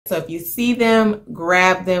So if you see them,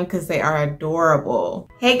 grab them because they are adorable.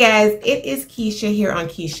 Hey guys, it is Keisha here on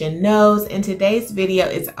Keisha Knows, and today's video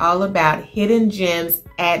is all about hidden gems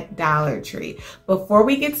at Dollar Tree. Before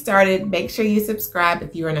we get started, make sure you subscribe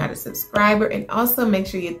if you are not a subscriber, and also make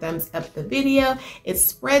sure you thumbs up the video. It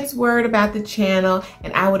spreads word about the channel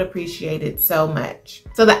and I would appreciate it so much.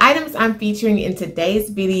 So the items I'm featuring in today's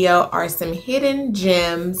video are some hidden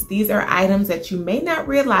gems. These are items that you may not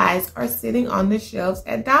realize are sitting on the shelves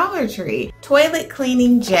at Dollar Tree. Toilet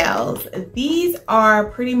cleaning gels. These are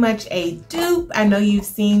pretty much a dupe. I know you've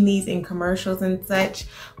seen these in commercials and such,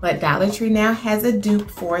 but Dollar Tree now has a dupe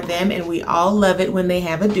for them, and we all love it when they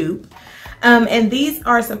have a dupe. And these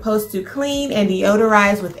are supposed to clean and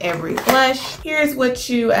deodorize with every flush. Here's what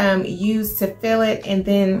you use to fill it, and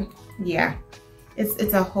then yeah,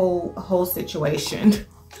 it's a whole situation.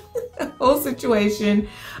 A whole situation.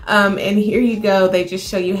 And here you go. They just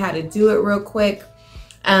show you how to do it real quick.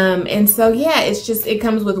 And so yeah, it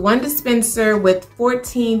comes with one dispenser with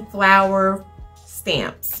 14 flower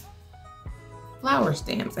stamps. Flower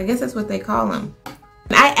stamps, I guess that's what they call them.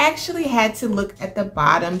 I actually had to look at the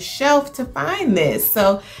bottom shelf to find this,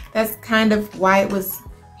 so that's kind of why it was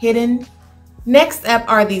hidden. Next up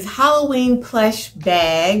are these Halloween plush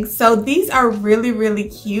bags. So these are really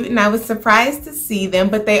cute, and I was surprised to see them,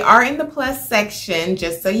 but they are in the plus section,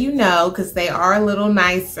 just so you know, because they are a little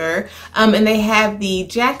nicer. And they have the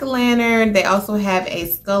jack-o'-lantern, they also have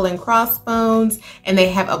a skull and crossbones, and they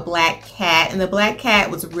have a black cat, and the black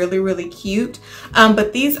cat was really cute.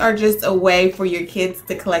 But these are just a way for your kids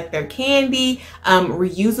to collect their candy,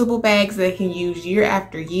 reusable bags they can use year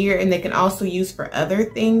after year, and they can also use for other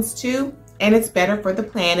things too. And it's better for the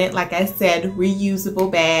planet, like I said,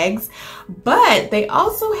 reusable bags. But they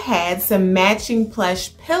also had some matching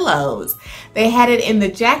plush pillows. They had it in the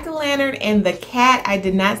jack-o'-lantern and the cat. I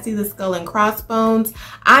did not see the skull and crossbones.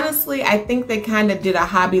 Honestly, I think they kind of did a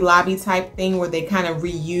Hobby Lobby type thing where they kind of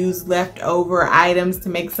reuse leftover items to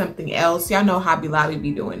make something else. Y'all know Hobby Lobby be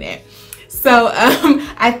doing that. So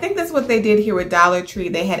I think that's what they did here with Dollar Tree.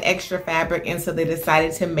 They had extra fabric, and so they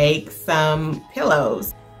decided to make some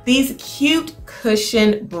pillows. These cute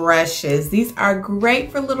cushion brushes. These are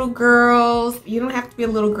great for little girls. You don't have to be a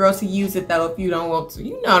little girl to use it though if you don't want to.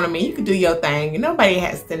 You know what I mean? You can do your thing. Nobody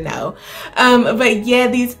has to know. But yeah,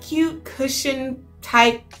 these cute cushion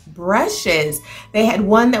type brushes. They had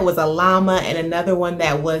one that was a llama and another one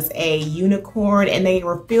that was a unicorn, and they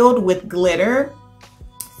were filled with glitter.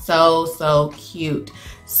 So cute.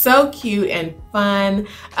 So cute and fun.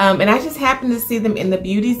 And I just happened to see them in the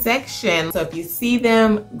beauty section. So if you see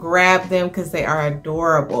them, grab them because they are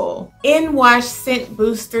adorable. In-wash scent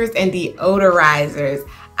boosters and deodorizers.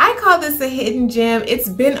 I call this a hidden gem. It's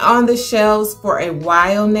been on the shelves for a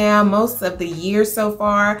while now, most of the year so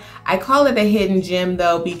far. I call it a hidden gem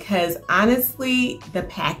though because honestly, the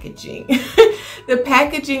packaging. The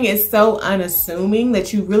packaging is so unassuming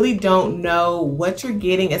that you really don't know what you're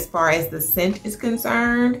getting as far as the scent is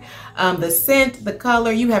concerned. The scent, the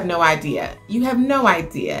color, you have no idea. You have no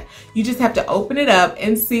idea. You just have to open it up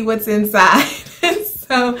and see what's inside.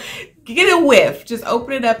 So get a whiff. Just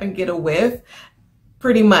open it up and get a whiff.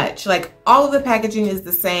 Pretty much, like all of the packaging is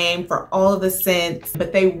the same for all of the scents,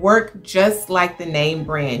 but they work just like the name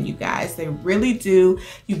brand, you guys. They really do.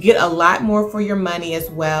 You get a lot more for your money as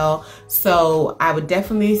well. So I would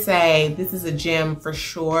definitely say this is a gem for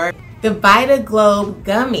sure. The Vita Globe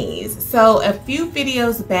gummies. So a few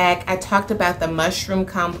videos back, I talked about the mushroom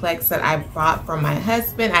complex that I bought for my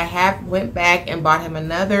husband. I have went back and bought him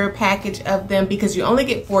another package of them because you only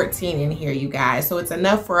get 14 in here, you guys. So it's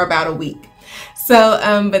enough for about a week. So,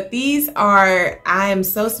 but these are, I am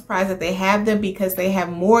so surprised that they have them because they have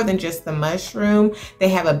more than just the mushroom. They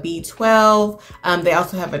have a B12. They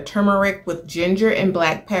also have a turmeric with ginger and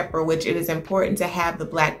black pepper, which it is important to have the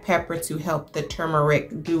black pepper to help the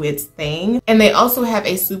turmeric do its thing. And they also have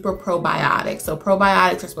a super probiotic. So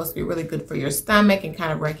probiotics are supposed to be really good for your stomach and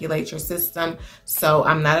kind of regulate your system. So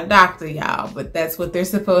I'm not a doctor, y'all, but that's what they're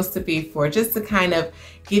supposed to be for, just to kind of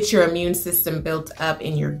get your immune system built up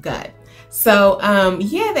in your gut. So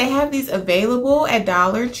yeah, they have these available at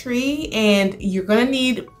Dollar Tree, and you're gonna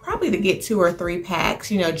need probably to get 2 or 3 packs,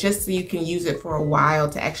 you know, just so you can use it for a while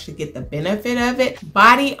to actually get the benefit of it.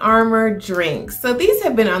 Body Armor drinks. So these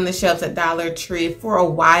have been on the shelves at Dollar Tree for a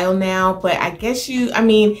while now, but I guess I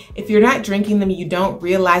mean, if you're not drinking them, you don't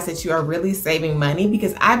realize that you are really saving money,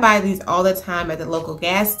 because I buy these all the time at the local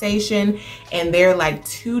gas station, and they're like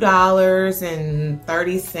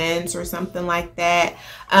 $2.30 or something like that.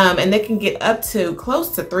 And they can get up to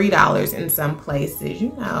close to $3 in some places.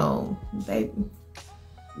 You know,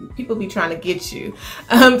 people be trying to get you.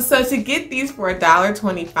 So to get these for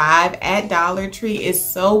 $1.25 at Dollar Tree is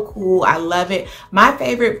so cool. I love it. My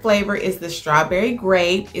favorite flavor is the strawberry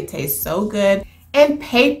grape. It tastes so good. And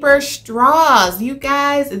paper straws. You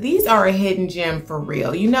guys, these are a hidden gem for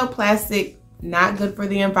real. You know, plastic, not good for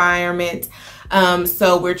the environment.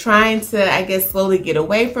 So we're trying to, I guess, slowly get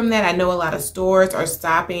away from that. I know a lot of stores are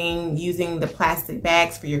stopping using the plastic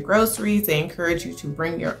bags for your groceries. They encourage you to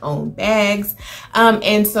bring your own bags.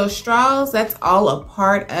 And so straws, that's all a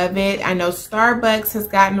part of it. I know Starbucks has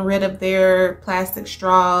gotten rid of their plastic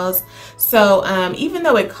straws. So even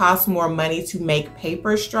though it costs more money to make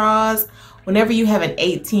paper straws, whenever you have an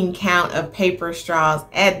 18 count of paper straws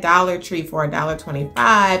at Dollar Tree for $1.25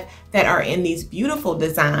 that are in these beautiful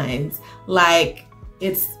designs, like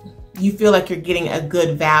you feel like you're getting a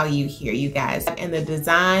good value here, you guys. And the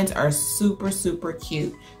designs are super, super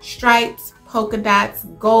cute. Stripes, polka dots,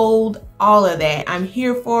 gold, all of that. I'm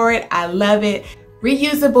here for it. I love it.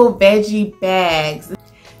 Reusable veggie bags.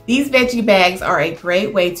 These veggie bags are a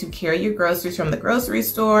great way to carry your groceries from the grocery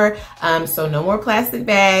store. So no more plastic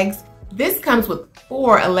bags. This comes with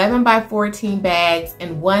 4 11 by 14 bags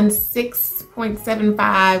and one 6.75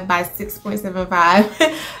 by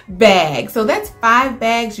 6.75 bag. So that's 5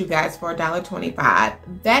 bags, you guys, for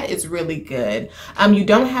 $1.25. That is really good. You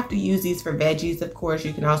don't have to use these for veggies, of course.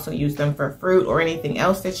 You can also use them for fruit or anything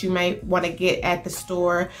else that you might want to get at the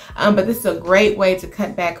store. But this is a great way to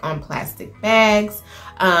cut back on plastic bags.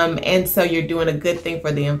 And so you're doing a good thing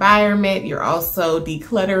for the environment. You're also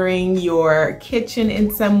decluttering your kitchen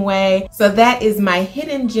in some way. So that is my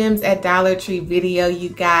hidden gems at Dollar Tree video, you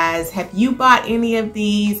guys. Have you bought any of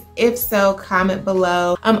these? If so, comment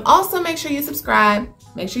below. Also make sure you subscribe.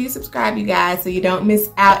 Make sure you subscribe, you guys, so you don't miss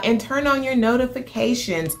out, and turn on your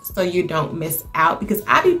notifications so you don't miss out, because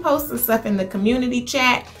I be posting stuff in the community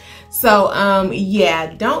chat. So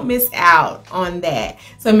yeah, don't miss out on that.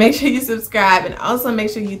 So make sure you subscribe, and also make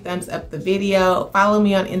sure you thumbs up the video. Follow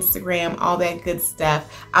me on Instagram, all that good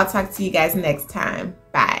stuff. I'll talk to you guys next time.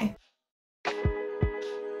 Bye.